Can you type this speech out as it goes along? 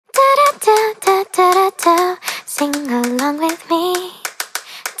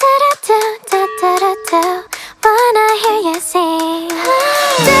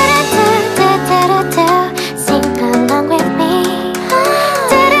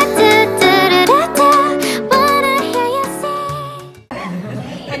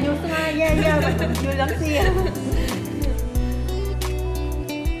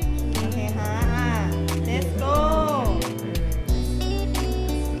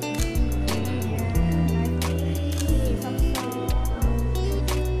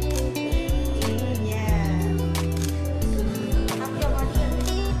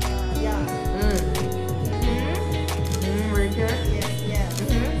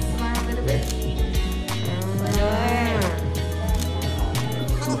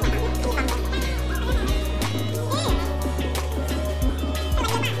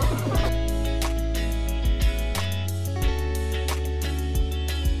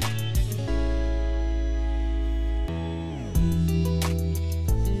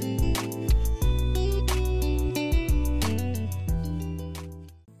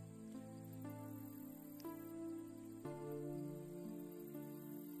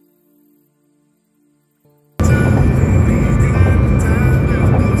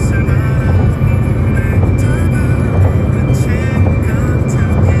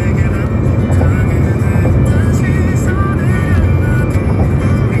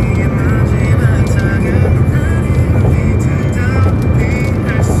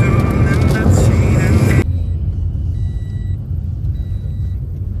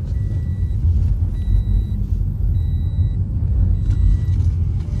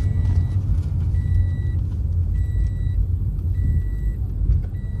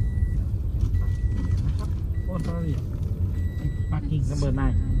น้ำเบอร์นา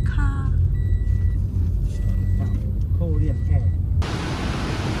ยค่ะคู่เรียนแค่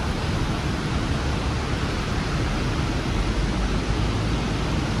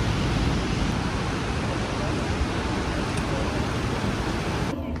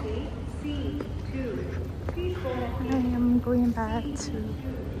I'm going back to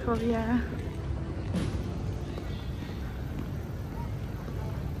Korea.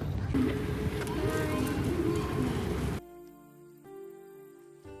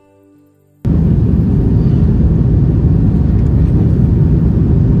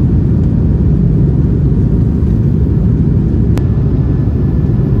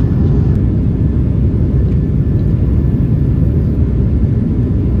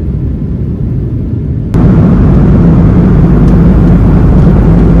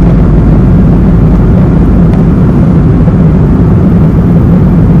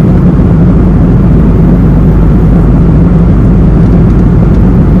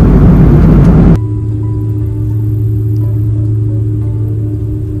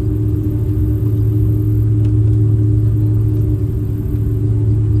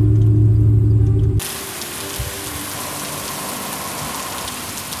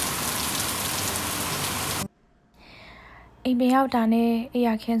 အိမ်ပြန်ရောက်တာနဲ့အေးရ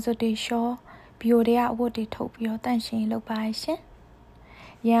ခင်းစွတ်တွေရှော့ဘီယိုတွေကအဝတ်တွေထုတ်ပြီးတော့တန့်ရှင်းလုပ်ပါရှင်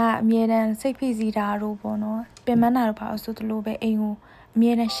။ရအမြဲတမ်းစိတ်ဖိစီးတာတို့ပေါ့နော်။ပင်မနာတို့ပါအဆိုသလိုပဲအိမ်ကိုအ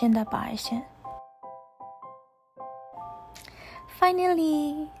မြဲတမ်းရှင်းတတ်ပါရှင်။ Finally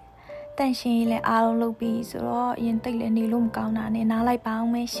တန့်ရှင်းလည်းအားလုံးလုပ်ပြီးဆိုတော့အရင်တိတ်လည်းနေလို့မကောင်းတာနဲ့နားလိုက်ပါအော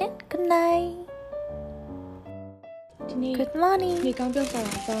င်မယ်ရှင်။ Good night. ဒီနေ့ Good morning. နေကောင်းပြောက်စား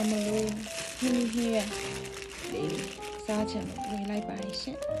တာစားမလို့ဟင်းရစားချင်လို့ဝင်လိုက်ပါရှ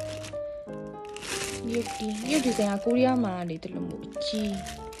င်ရုပ်ဒီဇိုင်ကကိုရီးယားမှာနေတယ်လို့မို့ကြီး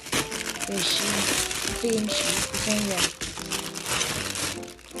ပဲရှိတင်ရှိဆင်းရ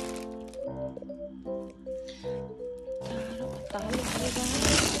တာ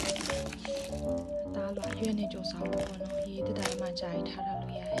လို့ရွေးနေကြစားဖို့ပေါ့နော်ရေးတက်တာမှကြာရထားတာ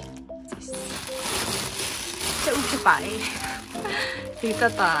လို့ရတယ်ကျုပ်ဖြစ်ပါလေဒီတ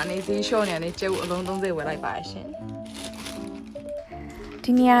က်တာနေဈေးလျှော့နေတယ်ကျုပ်အလုံး30ဝယ်လိုက်ပါရှင်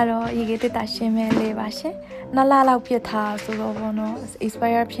ဒီနေ့ကတော့ရေကေတက်တာရှင်းမဲ့လေးပါရှင်နှစ်လလောက်ပြစ်ထားဆိုတော့ဘောနော်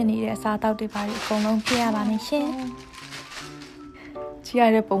expire ဖြစ်နေတဲ့အစားအသောက်တွေပါအကုန်လုံးပြရပါမယ်ရှင်ကြည့်ရ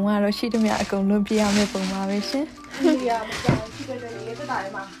တဲ့ပုံကတော့ရှိသမျှအကုန်လုံးပြရမယ့်ပုံပါပဲရှင်ဒီရမကြောက်ရှိတဲ့ရေတက်တာတွေ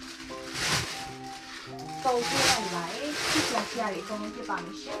မှာပုံပြလိုက်ပါလေကြည့်ကြရတဲ့အကုန်လုံးပြပါမ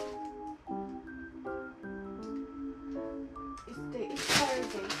ယ်ရှင်It's the expiry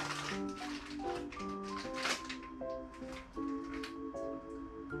date.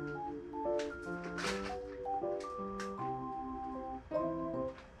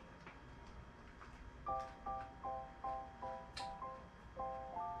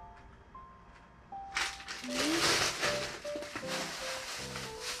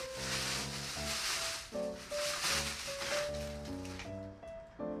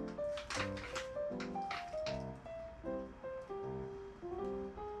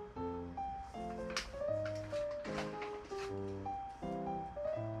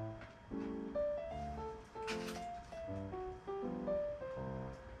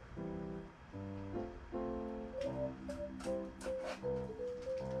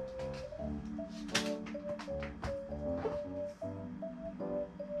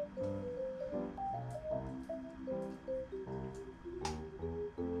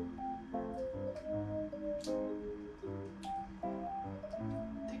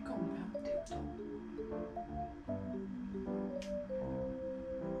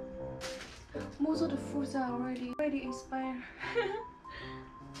 Most of the fruits are already expired.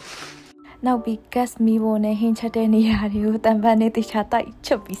 နောက်ပြီး gas မီးပေါ်နဲ့ဟင်းချက်တဲ့နေရာတွေကိုတံပန်းနဲ့တခြားတိုက်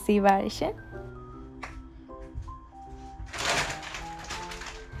ချုပ်ပြီးစေးပါရရှင်။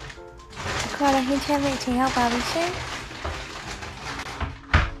ခေါ်လာဟင်းချက်မဲ့ချိန်ရောက်ပါပြီရှင်။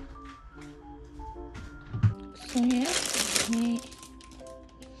ဆိုရင်ဒီ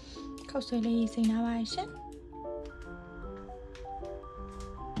ခောက်ဆွဲလေးရေးစိမ့်ထားပါရရှင်။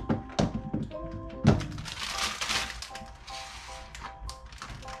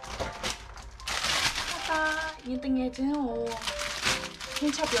ရင်တငယ်ချင်းကိုဟ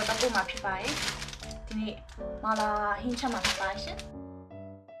င်းချက်ပြောတတ်ဖို့မှာဖြစ်ပါတယ်ဒီနေ့မလာဟင်းချက်မှာဖြစ်ပါရှင်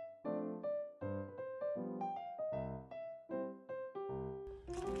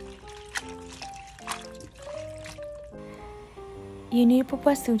ယင်းနေ့ပပ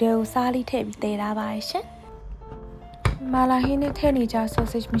ဆူတဲ့ကိုစားလေးထည့်ပြီးတည်ထားပါရှင်မလာဟင်းနဲ့ထည့်နေကြ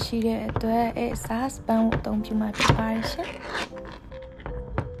sausage မရှိတဲ့အတွက်အဲစားစပန်ကိုအသုံးပြုမှာဖြစ်ပါရှင်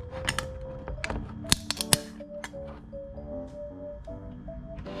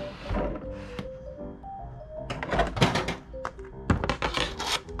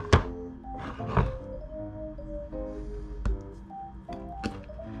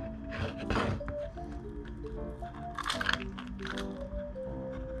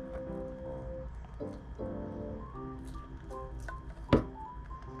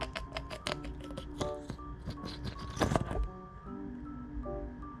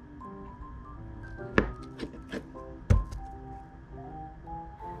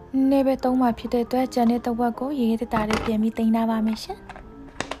လေးပဲသုံးမှဖြစ်တဲ့အတွက်ကျန်တဲ့တစ်ဝက်ကိုရေခဲတတာလေးပြင်ပြီးတင်ထားပါမယ်ရှင်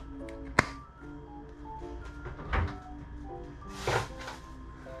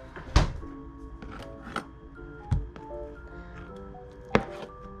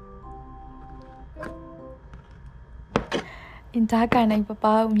အင်တာကန်နိုင်ပပ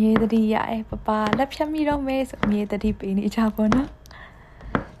အမြဲတည်းရအဲပပလက်ဖြတ်မိတော့မဲဆိုအမြဲတည်းပေးနေကြပါတော့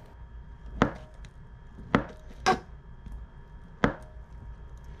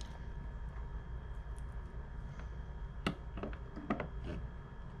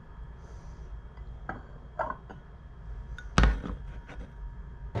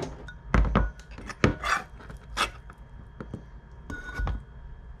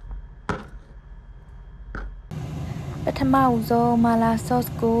ပထမဦးဆုံးမာလာဆော့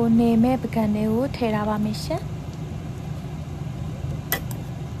စ်ကိုနေမဲ့ပကံတွေကိုထည့်ထားပါမယ်ရှင်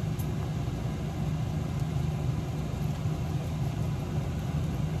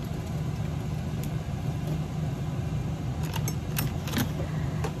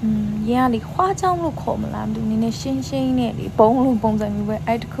ရင်းကလေခွားချောင်းလို့ခေါ်မလားသူနည်းနည်းရှင်းရှင်းနဲ့လေဘုံလုံးပုံစံမျိုးပဲ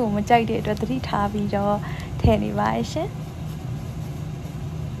အဲ့တခုမကြိုက်တဲ့အတွက်သတိထားပြီးတော့ထည့်နေပါရဲ့ရှင်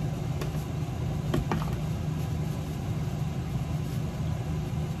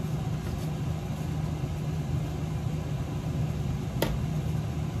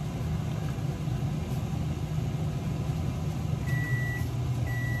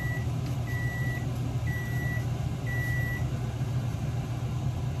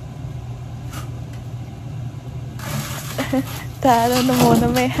ဒါတော့နမောန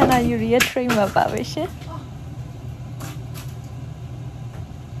မေဟနာယူရီရဲ့ train မှာပါပဲရှင်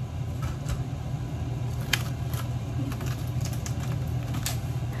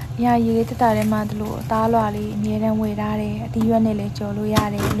ညာရေတတာထဲမှာတလို့အသားလွာလေးအမြဲတမ်းဝေထားတယ်အသီးရွက်နဲ့လည်းကြော်လို့ရ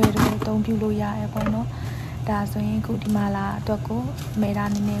တယ်အလွယ်တကူအသုံးပြုလို့ရတယ်ပေါ့နော်ဒါဆိုရင်ခုဒီမှာလာအတွက်ကိုမေရာ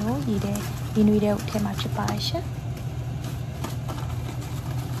နည်းနည်းကိုရည်တဲ့ဒီနွေတဲ့ထဲမှာဖြစ်ပါရှင်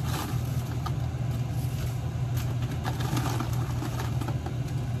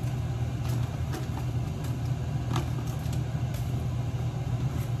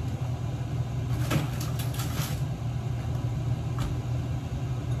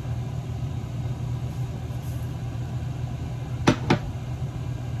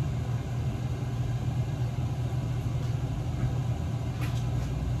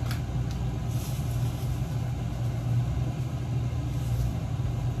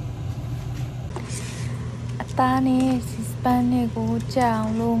သားနဲ့စီစပန်နဲ့ကိုကြာအော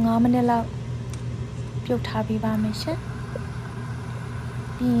င်လို့9မိနစ်လောက်ပြုတ်ထားပေးပါမယ်ရှင်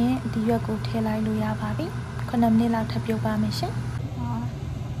ပြီးရင်ဒီရွက်ကိုထည့်လိုက်လို့ရပါပြီ9မိနစ်လောက်ထပ်ပြုတ်ပါမယ်ရှင်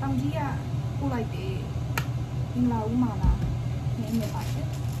တောင်ကြီးကပို့လိုက်တယ်မင်္ဂလာဦးမှာလားနင်းနေပါရှ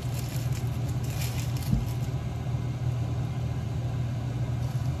င်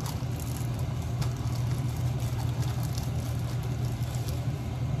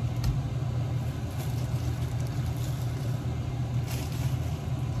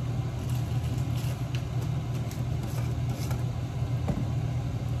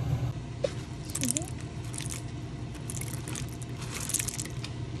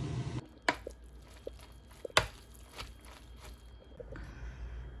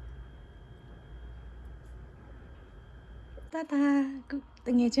တာကူတ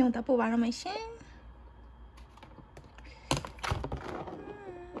ငယ်ချင်းကိုတပို့ပါတော့မယ်ရှင်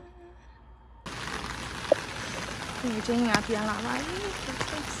ငယ်ချင်းကပြန်လာပါပြီ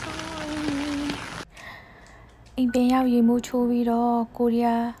အိမ်ပင်ရောက်ရေမိုးချိုးပြီးတော့ကိုရီး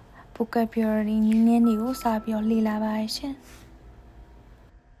ယား vocabulary နည်းနည်းတွေကိုစပြီးတော့လေ့လာပါရှင်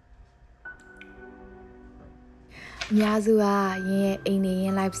အများစုကရင်းရဲ့အိမ်နေရ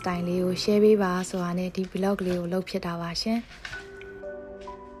င်း lifestyle လေးကို share ပေးပါဆိုတာနဲ့ဒီ vlog လေးကိုလုပ်ဖြစ်တာပါရှင်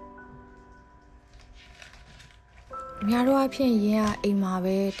အများတို့အဖြစ်ရင်းကအိမ်မှာ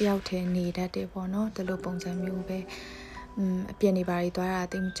ပဲတယောက်တည်းနေတတ်တယ်ပေါ့နော်ဒီလိုပုံစံမျိုးပဲအပြည့်နေပါရီသွားတာ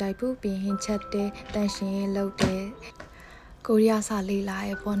တိတ်မကြိုက်ဘူးပြီးဟင်းချက်တဲ့တန်ရှင်လုပ်တဲ့ကိုရီးယားစာလေးလာ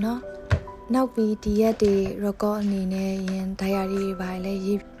ရပေါ့နော်နောက်ပြီးဒီရက်တွေ record အနေနဲ့ရင်း diary တွေပါလဲ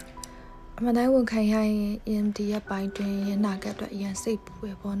ရေးအမှန်တိုင်းဝန်ခံရရင်ဒီရက်ပိုင်းတွင်ရင်းနာကအတွက်အရင်စိတ်ပူ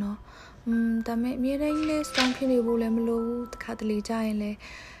ပဲပေါ့နော်ဒါပေမဲ့အမြဲတမ်းလဲ strong ဖြစ်နေဖို့လည်းမလိုဘူးတစ်ခါတလေကြာရင်လဲ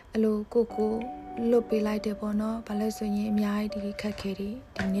အဲ့လိုကို လွတ်ပေးလိုက်တယ်ပေါ့နော်ဘာလို့ဆိုရင်အများကြီးဒီခက်ခဲတွေ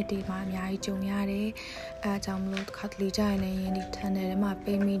ဒီနေ့တွေမှာအများကြီးကြုံရတယ်အဲအကြောင်းမလို့တစ်ခါတလေကြာရင်လည်းယင်းဒီထန်တယ်မှာ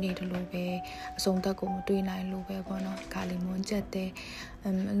ပိတ်မိနေတယ်လို့ပဲအစုံသက်ကိုမတွေ့နိုင်လို့ပဲပေါ့နော်ခါလီမွန်ချက်တယ်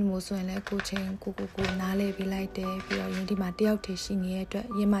အဲ့လိုမျိုးဆိုရင်လည်းကိုချင်းကိုနားလဲပေးလိုက်တယ်ပြီးတော့ယင်းဒီမှာတယောက်တည်းရှိနေတဲ့အတွက်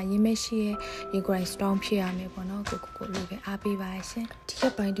ယင်းမှာယင်းမရှိရဲ့ရင် grind strong ဖြစ်ရမယ်ပေါ့နော်ကိုလိုပဲအားပေးပါရှင်ဒီရ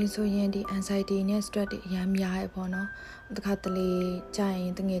က်ပိုင်းတွင်ဆိုရင်ဒီ anxiety နဲ့ stress တွေအများများရပေါ့နော်တခါတလေကြာရ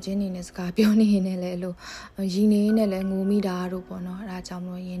င်တငယ်ချင်းနေနဲ့စကားပြောနေရင်လည်းအဲ့လိုရင်းနေနဲ့လည်းငိုမိတာတို့ပေါ့နော်အဲ့ဒါကြောင့်မ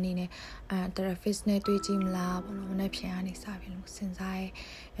လို့ရင်းနေနဲ့therapist နဲ့တွေ့ကြည့်မလားပေါ့နော်မနေ့ဖြန်ကနေစပြီလို့စဉ်းစား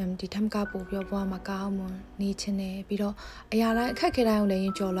ရဲဒီထမ်ကပို့ပြောဘွားမှာကောင်းမွန်နေချင်တယ်ပြီးတော့အရာတိုင်းအခက်ခဲတိုင်းကိုလည်းရ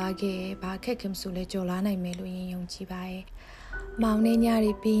င်ကြော်လာခဲ့ဘာအခက်ခဲမဆိုလဲကြော်လာနိုင်မယ်လို့ရင်ယုံကြည်ပါရဲ့မောင်နဲ့ည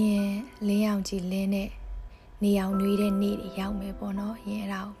တွေပြီးရင်လင်းအောင်ကြည်လင်းနဲ့နေအောင်နှွေးတဲ့နေ့တွေရောက်မယ်ပေါ့နော်ရင်အဲ့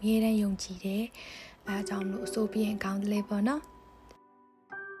ဒါကိုအမြဲတမ်းယုံကြည်တယ်အဲအကြောင်းမလို့အစိုးပြီးရင်ကောင်းတယ်လေပေါ့နော်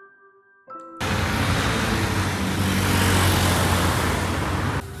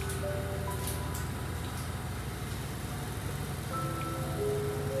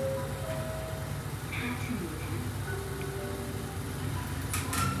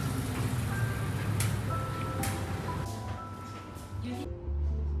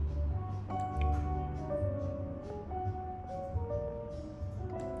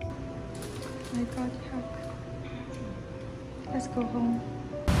My God, hug. Let's go home.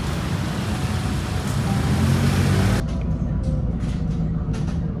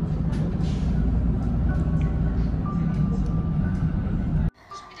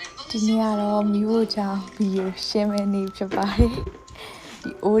 ဒီနေ့ကတော့မိဖို့ကြောင့်ဗီဒီယိုရှင်းမဲ့နေဖြစ်ပါတယ်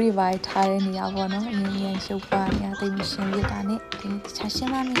ဒီအိုးတွေပါထားတဲ့နေရာပေါ့နော်အရင်ရင်ရှုပ်ပါနေရာသိမရှင်းပြတာနဲ့ဒီတခြားရှ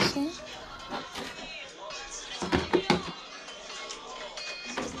င်းပါမယ်ရှင်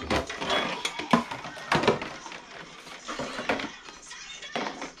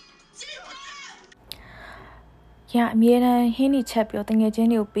ရအမြဲတမ်းဟင်းနေချက်ပြောတငယ်ချင်း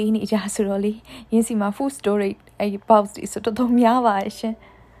တွေကိုပေးနေကြဆိုတော့လေရင်းစီမှာ food storage အဲ့ box တွေဆိုတော်တော်များပါရဲ့ရှင်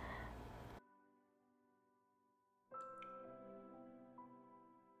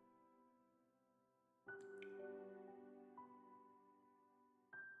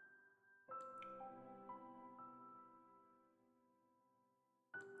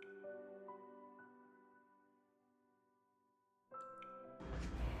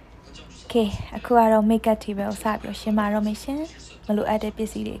โอเคအခုကတော့ makeup တွေပဲစပြီးရှင်းပါတော့မယ်ရှင်မလိုအပ်တဲ့ပစ္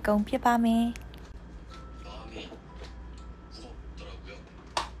စည်းတွေအကုန်ပြစ်ပါမယ်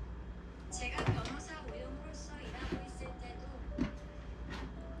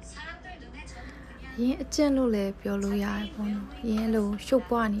ရင်းအကျင့်လို့လည်းပြောလို့ရတယ်ပေါ့နော်ရင်းလို့ရှုပ်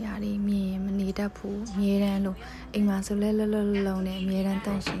ပွားနေရတယ်မြင်မနေတတ်ဘူးအမြဲတမ်းလို့အိမ်မှာဆိုလဲလုံးနဲ့အမြဲတမ်းတ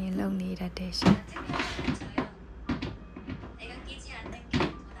န့်ရှင်းရင်လုံနေတတ်တယ်ရှင်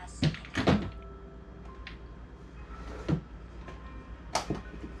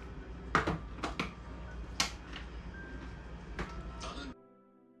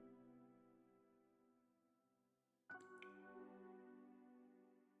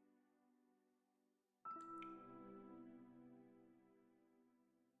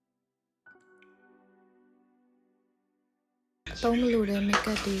သုံးမလို့တဲ့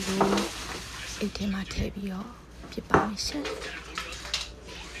makeup တွေကိုအိတ်ထဲမှာထည့်ပြီးတော့ဖြစ်ပါမယ်ရှင်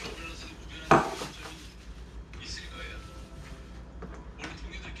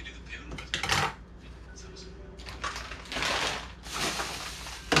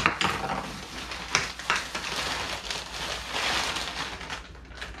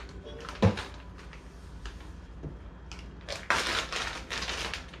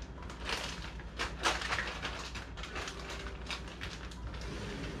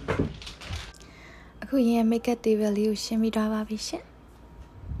အခုရင် makeup table လေးကိုရှင်းပြီးသွားပါပြီရှင်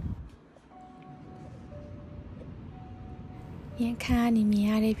ရင်ခါနေမြင်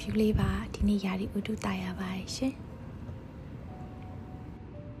ရတဲ့ view လေးပါဒီနေ့ရာဒီဥတုတာရပါတယ်ရှင်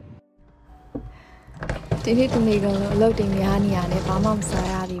ဒီနေ့တနေ့ကတော့အလုပ်တွေများနေရတယ်ဘာမှမစား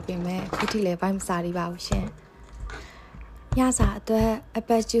ရသေးပေမဲ့အခုထိလည်းဘိုင်းမစားသေးပါဘူးရှင်ညစာအတွက်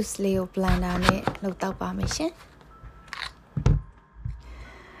apple juice လေးကို blender နဲ့လုပ်တော့ပါမယ်ရှင်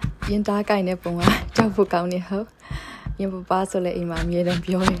ရင်သားကိုင်တဲ့ပုံကကြောက်ဖို့ကောင်းနေဟုတ်ရင်ပပဆိုလဲအိမ်မှာအမြဲတမ်း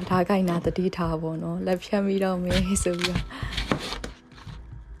ပြောရင်ဒါကိုင်တာတတိထားပေါ့နော်လက်ဖြတ်ပြီးတော့မယ်ဆိုပြီးတော့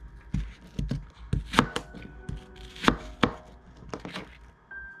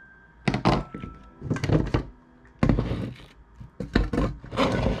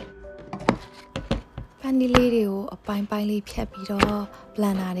ပန်းဒီလေးတွေကိုအပိုင်းပိုင်းလေးဖြတ်ပြီးတော့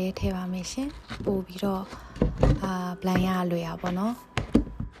blender ထဲထည့်ပါမယ်ရှင်ပို့ပြီးတော့ blend ရလွယ်ရပါတော့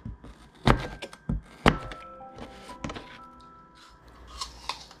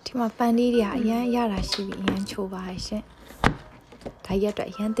ဒီ ဒီမှာပန်လေးတွေကအရန်ရတာရှိပြီးအရန်ချိုပါရှင်ဒါရက်တော့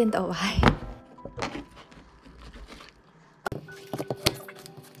အရန်တင်တော့ပါ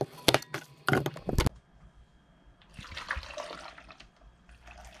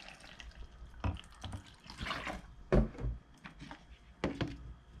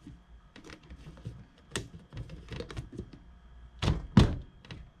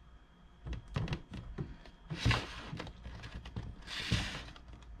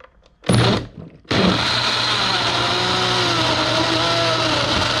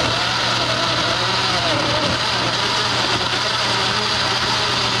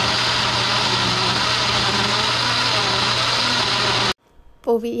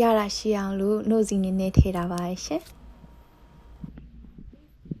ပိုပြီးရတာရှိအောင်လို့နှုတ်စီနေနေထည့်တာပါရှင်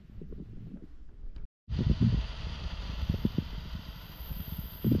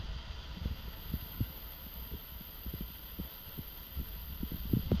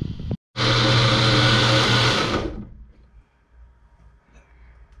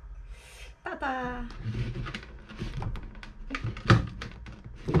တာ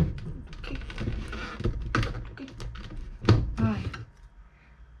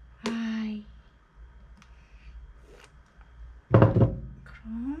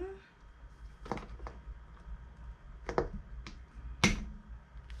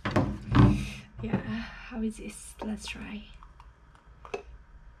Yeah, how is this? Let's try.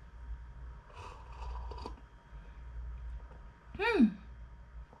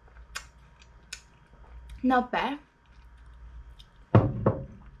 Not bad.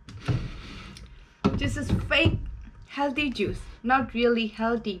 This is fake healthy juice. Not really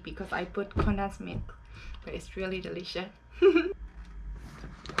healthy because I put condensed milk, but it's really delicious.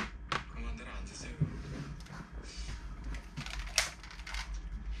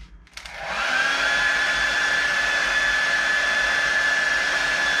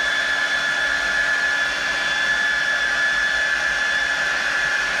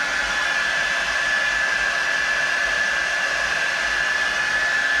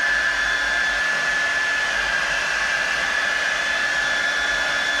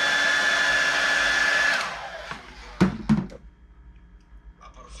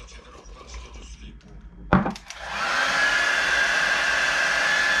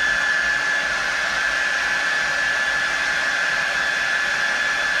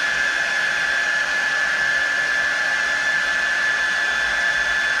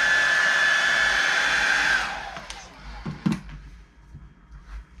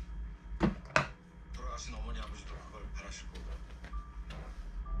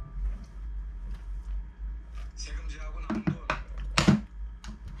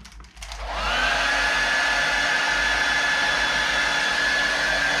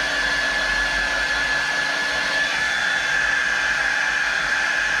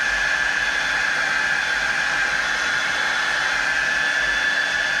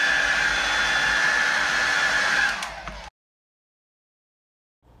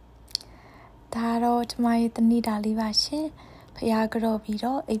ဒါတော့ကျမရဲ့တနည်းတာလေးပါရှင်ဖျားကြော့ပြီး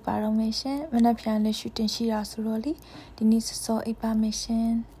တော့အိပ်ပါတော့မယ်ရှင်မနက်ဖြန်လေးရှူတင်ရှိတာဆိုတော့လေဒီနေ့စောစောအိပ်ပါမယ်ရှင်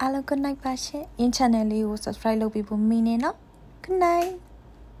အားလုံး good night ပါရှင် in channel လေးကို subscribe လုပ်ပြီးဖို့မီနေနော် good night